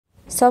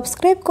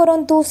Subscribe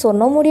करंतु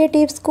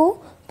सोनोमोडियाटिप्स को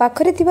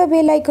पाखरे थिबा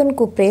बेल आइकन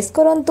को प्रेस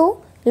करंतु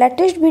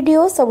लेटेस्ट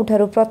वीडियो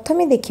सबुठारु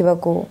प्रथमे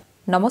देखिबाकू।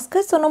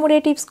 नमस्कार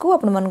सोनोमोडियाटिप्स को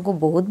आपण मानकु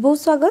बहुत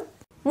बहुत स्वागत।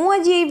 मु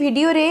आज ये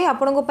वीडियो रे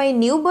आपनको पई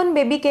न्यूबॉर्न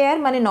बेबी केयर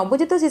माने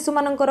नवजात शिशु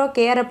मानकर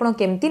केयर आपण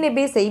केमती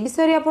नेबे सेही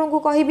विषय रे आपनको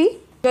कहिबी।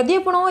 जदि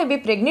आपण एबे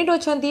प्रेग्नेंट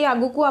अछंती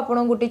आगु को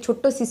आपण गोटे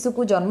छोट शिशु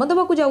को जन्म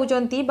देबा को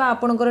जाउचंती बा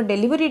आपणकर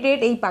डिलीवरी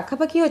डेट एई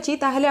पाखापाखी अछि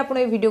ताहले आपण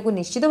ए वीडियो को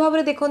निश्चित भाव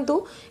में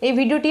देखंतु। ए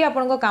वीडियोटी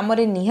आपणक काम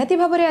रे निहाती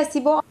भाव में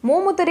आसीबो। मो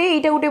मतरे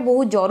एटा गोटे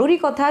बहुत जरूरी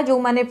कथा जो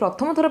माने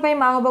प्रथम थर पई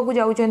मां होबा को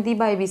जाउचंती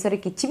बा ए विषय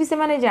किछि भी से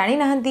माने जानि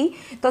नाहंती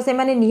तो से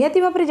माने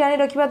निहाती भाव में जानि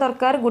रखिबा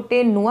दरकार।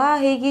 गोटे नुआ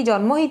हेकी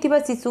जन्म होइतिबा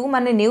शिशु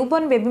माने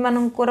न्यूबॉर्न बेबी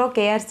मानकर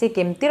केयर से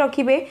केमती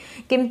रखिबे,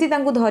 केमती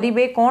तांको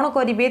धरिबे, कोन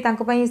करिवे,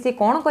 तांको पई से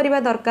कोन करिबा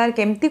दरकार,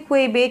 केमती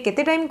खुएबे,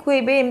 केते टाइम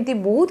खुएबे, एमती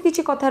बहुत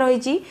किछि कथा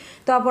रही।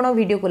 तो आपण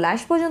वीडियो को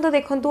लास्ट पर्यंत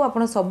देखंतु।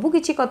 आपण सब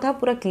किछि कथा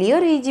पूरा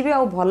क्लियर हो जिवे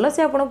और भल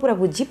से आपण पूरा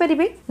बुझी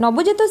परिबे।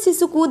 नवजात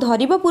शिशु को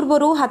धरिबा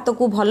पूर्वरु हाथ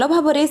को भल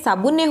भाबरे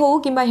साबुन ने हो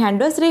किबा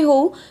हैंड वॉश रे हो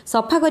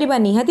सफा करबा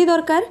निहाती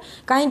दरकार।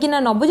 काहे कि ना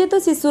नवजात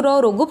शिशुर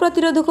रोग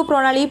प्रतिरोधक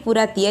प्रणाली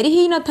पूरा तयारी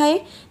हेई न थाए,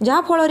 जहा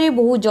फल रे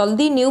बहुत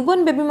जल्दी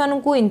न्यूबॉर्न बेबी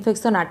मानकु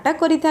इन्फेक्शन अटैक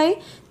करि थाए।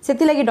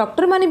 सेति लगी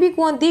डॉक्टर माने भी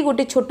कहती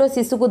गोटे छोट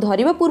शिशु को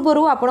धरिबा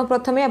पूर्वरु आपण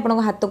प्रथमे आपण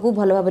हाथ को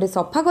भल भाबरे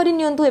सफा करि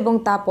नियंतु एवं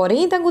ता परे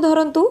ही तांकु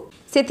धरंतु।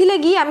 सेति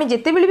लगी आमे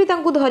जेते बेले भी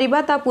तांकु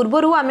धरिबा ता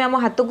पूर्वरु आमे हम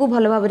हाथ को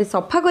भल भाबरे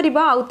सफा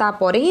करिबा आउ ता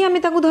परे ही आमे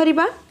तांकु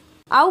धरिबा।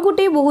 आउ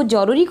गोटे बहुत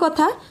जरूरी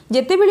कथा,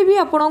 जेतेबेले भी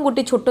आपण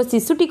गोटे छोट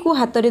शिशुटी को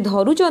हाथ में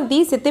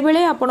धरुचंती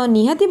सेतेबेले आपण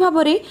निहाती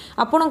भाबरे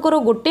आपणकर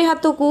गोटे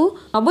हाथ को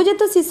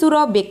नवजात शिशुर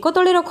बेक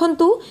तले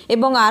रखंतु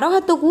एवं आर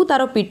हाथ को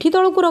तार पिठी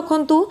तल को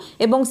रखंतु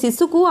एवं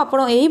शिशु को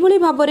आपण एही भली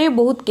भाबरे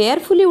बहुत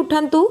केयरफुली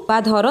उठांतु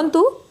बा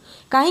धरंतु।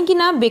 कहीं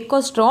ना बेक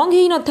स्ट्रंग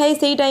ही न थाए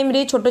से टाइम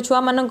रे छोट छुआ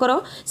मानकर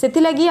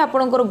सेथिलागी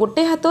आपणकर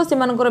गोटे हाथ से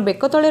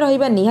बेक तले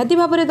रहिबा निहाती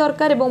भाबरे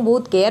दरकार एवं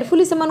बहुत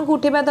केयरफुली से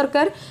उठेबा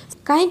दरकार।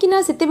 कहीं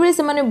ना सेतेबेले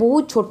से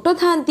बहुत छोट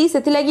थांती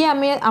सेथिलागी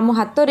आमे आम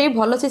हाथ रे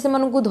भल से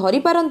धरि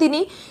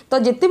पारंतिनी। तो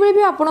जेतेबेले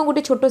भी आपण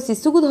गोटे छोट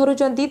शिशु को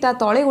धरुचंती ता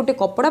तळे गोटे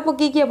कपड़ा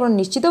पकेकी आपण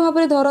निश्चित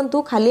भाबरे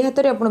धरंतु, खाली हाथ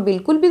रे आपण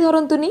बिल्कुल भी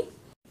धरंतुनी।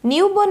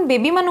 न्यूबॉर्न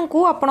बेबी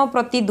मानकु आपण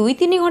प्रति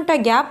 2-3 घंटा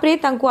गैप रे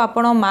तांकु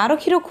आपण मार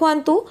क्षीर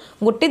खुआंतु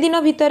गोटे दिन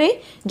भितरे।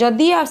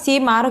 जदि सी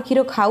मार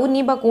क्षीर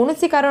खाउनी बा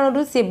कोनोसी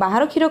कारणरू से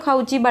बाहर क्षीर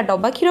खाउची बा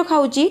डबा क्षीर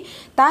खाउची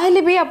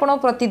ताहेले भी आपण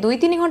प्रति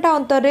 2-3 घंटा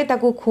अंतर रे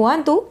ताकु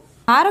खुआंतु।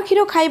 मार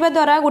क्षीर खाइबा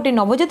द्वारा गोटे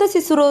नवजात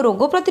शिशुर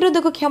रोग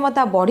प्रतिरोधक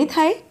क्षमता बढ़ी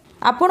थाए।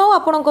 आपण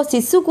आपणक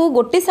शिशु को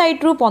गोटे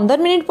साइड रु 15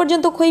 मिनिट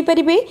पर्यंत खोई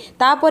परिबे,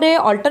 तापरे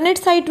अल्टरनेट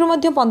साइड रु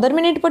मध्य 15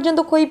 मिनिट पर्यंत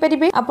खोई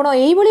परिबे। आपण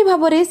एही भली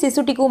भाबरे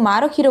शिशुटी को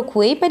मार क्षीर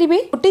खुएई परिबे।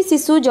 गोटे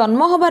शिशु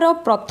जन्म होबार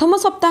प्रथम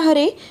सप्ताह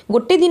रे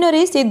गोटे दिन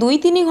रे से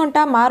 2-3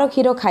 घंटा मार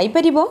क्षीर खाई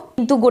परिबो।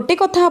 किंतु गोटे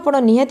कथा आपण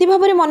निहाती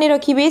भाबरे मने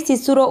रखिबे,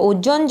 शिशुर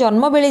ओजन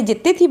जन्म बेले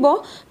जेते थिबो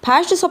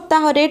फर्स्ट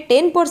सप्ताह रे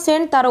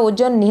 10% तार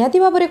ओजन निहाती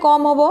भाबरे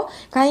कम होबो।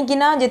 काहे कि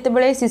ना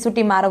जेतेबेले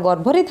शिशुटी मार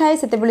गर्भ रे थाए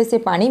सेतेबेले से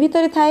पानी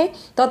भितरे थाए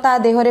तो ता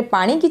देह रे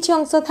पानी किछि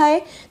अंश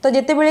थाए। तो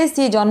जेतेबेले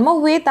सी जन्म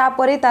हुए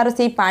तापरे तार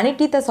से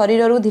पानीटी ता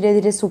शरीर रु धीरे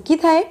धीरे सुखी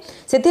थाए।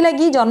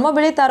 सेथिलागी जन्म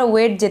बेले तार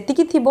वेट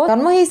जेतिकी थिबो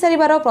जन्म हेई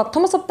सारिबार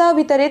प्रथम सप्ताह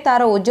भितरे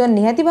तार ओजन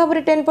निहाती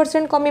भाबरे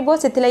 10% कमिबो।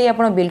 सेथिलागी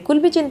आपण बिल्कुल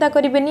भी चिंता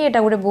करिबेनी,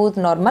 एटा गोटे बहुत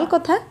नॉर्मल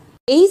कथा।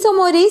 एही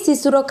समय रे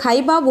शिशुर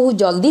खाइबा बहुत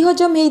जल्दी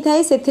हजम हेई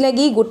थाए,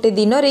 सेथिलागी गोटे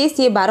दिन रे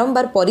सी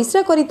बारंबार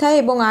परिश्रा करि थाए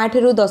एवं 8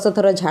 रु 10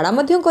 थर झाड़ा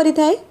मध्य करि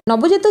थाए।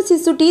 नवजात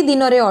शिशुटी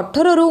दिन रे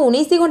 18 रु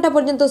 19 घंटा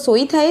पर्यंत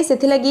सोई थाए,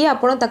 सेथिलागी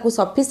आपण ताकू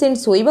सफिशिएंट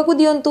सोईबा को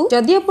दियंतु।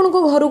 जदि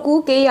आपनको घर को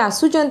केई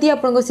आसुचंती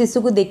आपनको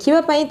शिशु को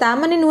देखिबा पई ता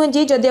माने नुह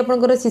जे जदि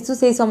आपनकर शिशु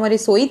सेही समय रे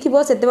सोई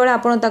थिबो सेतेबेले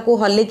आपण ताकू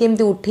हल्ले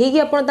केमती उठेगी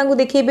आपण ताकू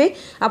देखिबे।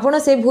 आपण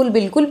से भूल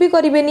बिल्कुल भी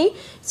करिवेनी।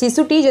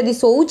 शिशुटी जदि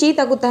सोउची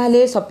ताकू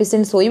ताहले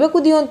सफिशिएंट सोईबा को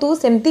दियंतु।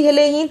 सेमती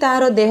हेले ही तार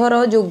देहर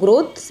जो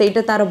ग्रोथ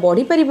सेटा तार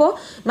बढ़ी परिबो,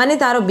 माने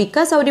तार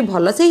विकास आउरी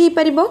भल से ही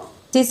परिबो।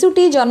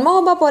 शिशुटी जन्म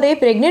होबा परे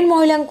प्रेग्नेंट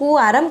महिला को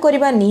आराम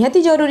करबा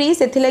निहाती जरूरी।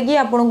 सेथिलागी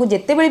आपनको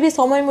जेतेबेले भी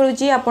समय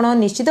मिलुची आपण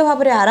निश्चित भाव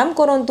में आराम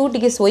करंतु,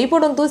 टिके सोई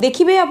पड़ंतु।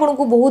 देखिबे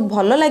आपनको बहुत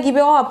भल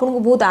लागिबो, आपनको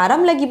बहुत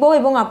आराम लागिबो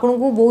एवं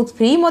आपनको बहुत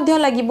फ्री मध्य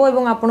लागिबो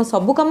एवं आपण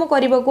सब काम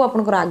करबा को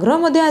आपनकर आग्रह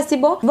मध्य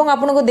आसीबो एवं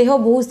आपनको देह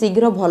बहुत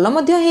शीघ्र भल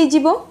मध्य हेई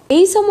जिवो।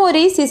 एही समय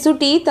रे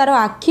शिशुटी तार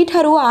आखि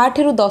ठारू 8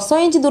 रु 10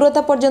 इंच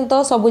दूरता पर्यंत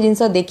सब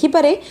जिंस देखि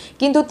पारे,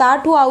 किंतु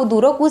ताठू आउ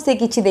दूर को से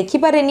किछि देखि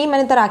पारेनी,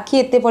 माने तार आखि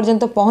एते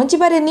पर्यंत पहुंची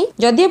पारेनी।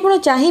 जदि आपण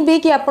चाहिए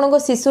कि आपन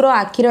शिशुर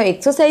आखिर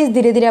एक्सरसाइज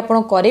धीरे धीरे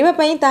आपन करबा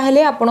पई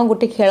ताहले आपन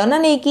गोटे खेलना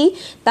नहीं कि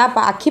ता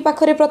आखि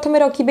पाखरे प्रथमे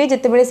रखिबे।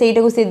 जेतेबेले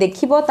सेइटाको से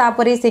देखिबो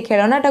तापरे से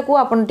खेलनाटाको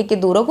आपन टिके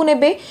दूर को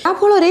नेबे। आ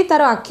फल रे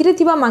तार आखिरे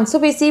थिबा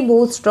मांसपेशी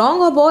बहुत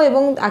स्ट्रांग हबो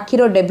एवं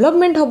आखिर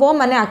डेवलपमेंट हबो,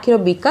 माने आखिर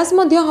विकास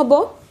मध्य हबो।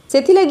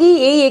 सेथिलागी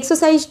एई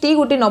एक्सरसाइज टी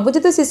गोटे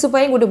नवजात शिशु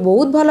पई गोटे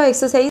बहुत भलो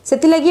एक्सरसाइज।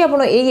 सेथिलागी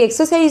आपण एई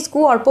एक्सरसाइज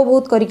को अल्प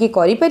बहुत करिके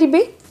करि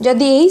परिबे।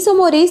 जदि एही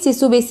समय रे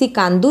शिशु बेसी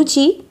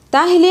कांदुची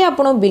ताहेले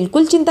आपण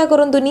बिल्कुल चिंता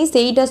करंतुनी,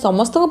 सेईटा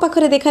समस्त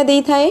पाखरे देखा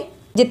देई थाए।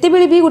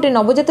 जितेबले भी गोटे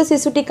नवजात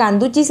शिशुटी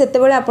कांदुची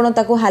सेतेबेले आपण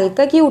ताको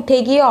हल्का कि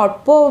उठेकी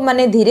अल्प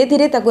माने धीरे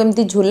धीरे ताको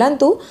एमती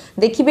झुलांतु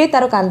देखिबे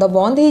तार कांद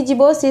बंद हो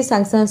जिवो से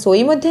सांग सांग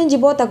सोई मध्य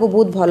जिवो ताको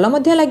बहुत भल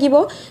मध्य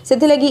लागिवो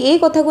सेति लागि ए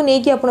कथा को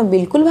नेकी आपण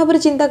बिल्कुल भाबरे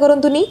चिंता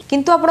करंतुनी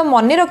किंतु आपण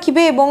मने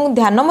रखिबे एवं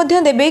ध्यान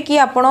मध्य देबे कि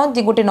आपण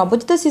गोटे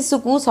नवजात शिशु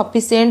को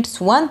सफिशिएंट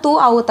सुआंतु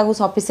आउ ताको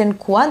सफिशिएंट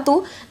खुआंतु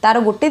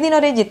तार गोटे दिन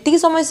रे जेतिक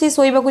समय से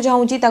सोइबा को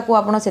चाहूची ताको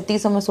आपण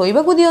सेतिक समय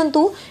सोइबा को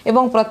दियंतु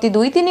एवं प्रति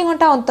 2-3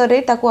 घंटा अंतर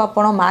रे ताको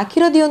आपण मा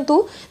खीर दियंतु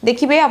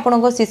देखिए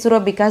आपन शिशुर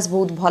विकास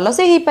बहुत भल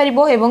से हो पार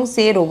एवं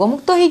से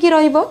रोगमुक्त होगी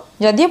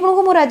रदि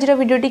आपको मोर आज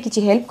भिडियोटी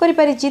किसी हेल्प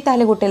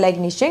कर गोटे लाइक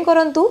निश्चय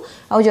करूँ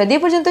आउ जदि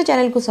पर्यंत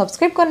चैनल को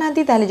सब्सक्राइब करना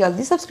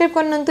जल्दी सब्सक्राइब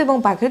करना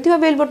पाखे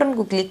बेल बटन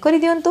को क्लिक कर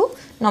दिंतु।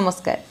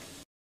 नमस्कार।